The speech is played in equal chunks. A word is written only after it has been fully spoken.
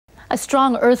A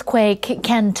strong earthquake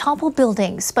can topple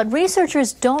buildings, but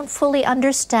researchers don't fully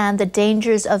understand the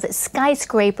dangers of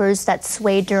skyscrapers that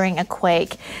sway during a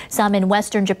quake. Some in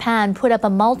western Japan put up a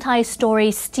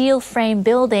multi-story steel frame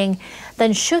building,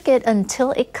 then shook it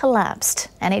until it collapsed.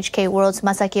 NHK World's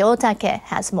Masaki Otake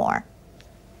has more.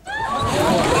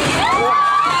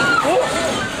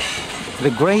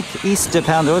 The Great East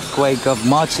Japan earthquake of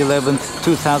March 11,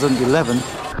 2011,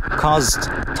 caused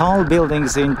tall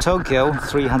buildings in Tokyo,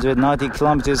 390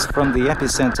 kilometers from the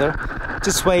epicenter,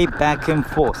 to sway back and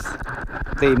forth.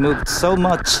 They moved so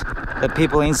much that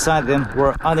people inside them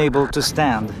were unable to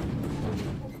stand.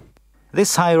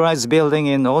 This high-rise building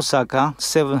in Osaka,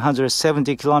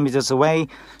 770 kilometers away,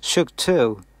 shook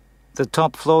too. The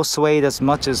top floor swayed as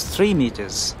much as 3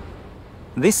 meters.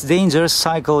 This dangerous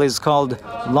cycle is called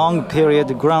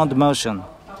long-period ground motion.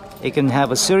 It can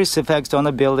have a serious effect on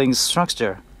a building's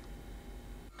structure.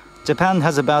 Japan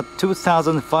has about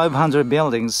 2,500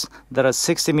 buildings that are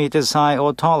 60 meters high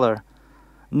or taller.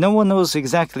 No one knows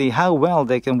exactly how well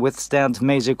they can withstand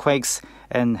major quakes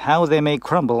and how they may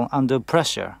crumble under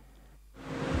pressure.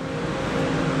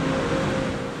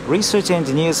 Research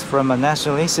engineers from a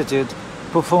national institute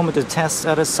performed a test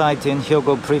at a site in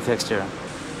Hyogo Prefecture.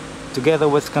 Together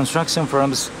with construction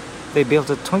firms, they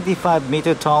built a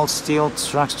 25-meter-tall steel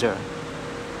structure.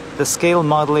 The scale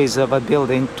model is of a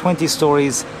building 20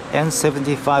 stories and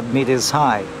 75 meters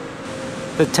high.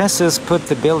 The testers put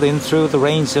the building through the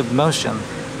range of motion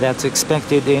that's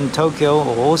expected in Tokyo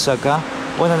or Osaka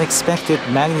when an expected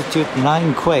magnitude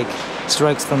 9 quake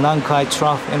strikes the Nankai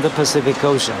Trough in the Pacific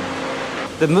Ocean.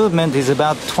 The movement is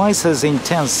about twice as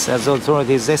intense as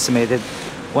authorities estimated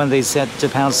when they set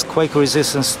Japan's quake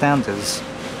resistance standards.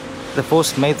 The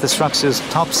force made the structure's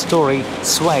top story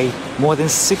sway more than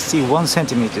 61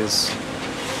 centimeters.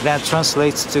 That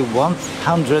translates to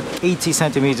 180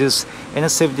 centimeters in a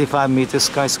 75-meter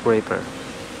skyscraper.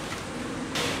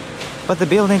 But the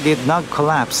building did not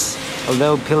collapse,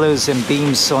 although pillars and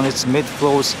beams on its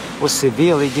mid-floors were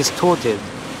severely distorted.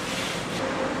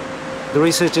 The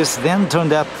researchers then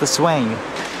turned up the swaying.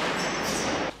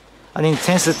 An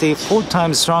intensity 4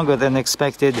 times stronger than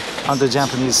expected under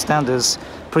Japanese standards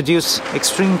produced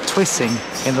extreme twisting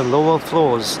in the lower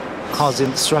floors, causing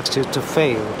the structure to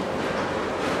fail.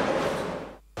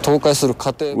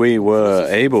 We were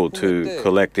able to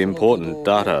collect important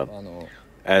data,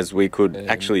 as we could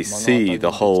actually see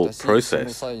the whole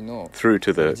process through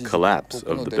to the collapse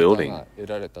of the building.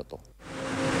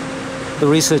 The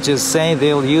researchers say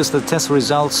they'll use the test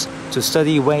results to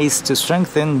study ways to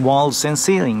strengthen walls and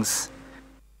ceilings.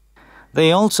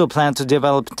 They also plan to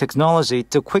develop technology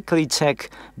to quickly check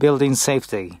building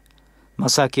safety.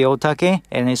 Masaki Otake,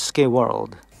 NHK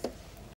World.